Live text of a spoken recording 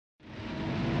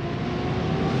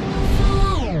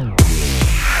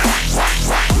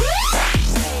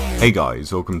Hey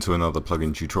guys, welcome to another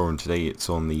plugin tutorial, and today it's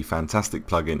on the fantastic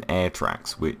plugin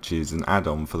AirTracks, which is an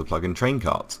add-on for the plugin train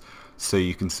carts. So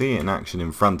you can see it in action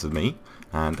in front of me,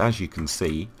 and as you can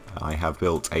see I have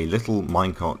built a little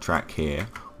minecart track here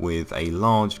with a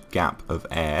large gap of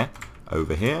air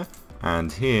over here,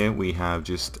 and here we have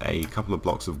just a couple of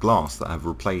blocks of glass that have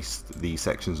replaced the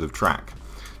sections of track.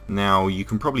 Now you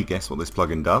can probably guess what this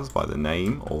plugin does by the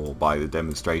name or by the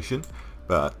demonstration,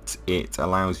 but it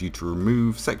allows you to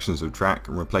remove sections of track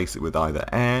and replace it with either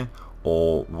air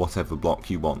or whatever block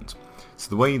you want. So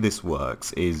the way this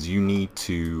works is you need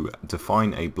to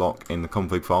define a block in the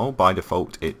config file. By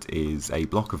default it is a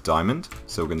block of diamond,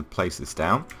 so we're going to place this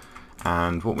down,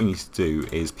 and what we need to do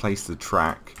is place the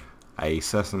track a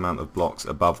certain amount of blocks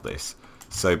above this.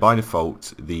 So by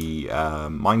default the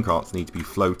minecarts need to be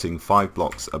floating 5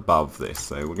 blocks above this,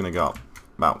 so we're going to go up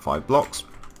about 5 blocks.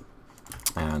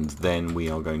 And then we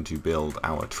are going to build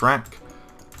our track.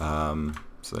 So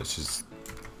let's just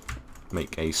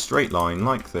make a straight line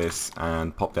like this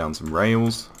and pop down some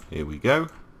rails. Here we go.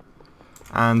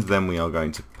 And then we are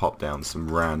going to pop down some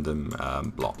random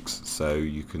blocks. So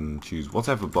you can choose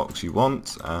whatever blocks you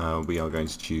want. We are going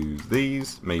to choose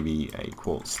these, maybe a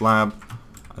quartz slab,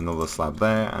 another slab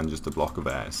there, and just a block of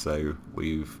air. So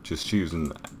we've just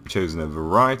chosen a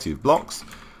variety of blocks.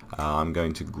 I'm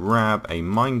going to grab a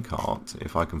minecart,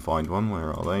 if I can find one.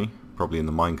 Where are they? Probably in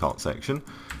the minecart section.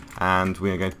 And we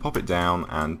are going to pop it down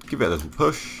and give it a little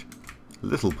push,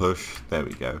 there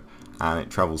we go, and it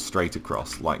travels straight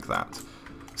across like that.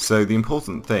 So the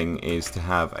important thing is to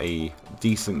have a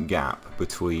decent gap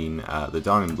between the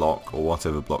diamond block or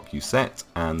whatever block you set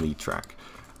and the track.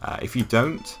 If you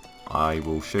don't, I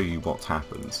will show you what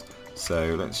happens.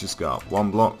 So let's just go up 1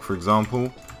 block, for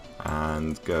example,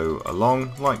 and go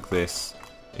along like this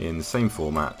in the same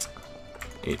format.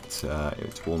 It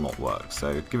will not work.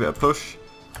 So give it a push,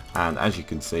 and as you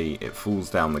can see it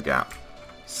falls down the gap.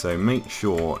 So make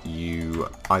sure you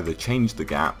either change the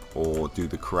gap or do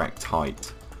the correct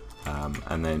height,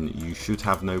 and then you should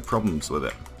have no problems with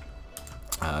it.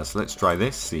 So let's try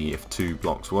this, see if 2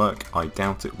 blocks work. I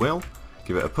doubt it will.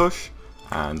 Give it a push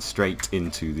and straight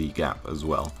into the gap as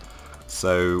well.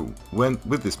 So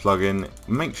with this plugin,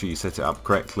 make sure you set it up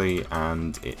correctly,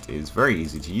 and it is very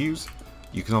easy to use.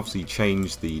 You can obviously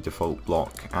change the default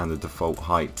block and the default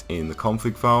height in the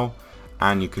config file,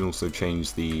 and you can also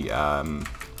change the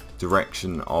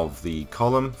direction of the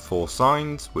column for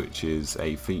signs, which is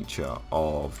a feature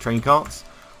of train carts.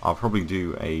 I'll probably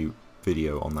do a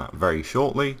video on that very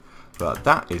shortly. But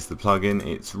that is the plugin.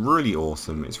 It's really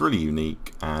awesome, it's really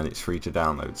unique, and it's free to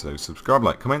download. So subscribe,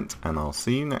 like, comment, and I'll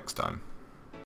see you next time.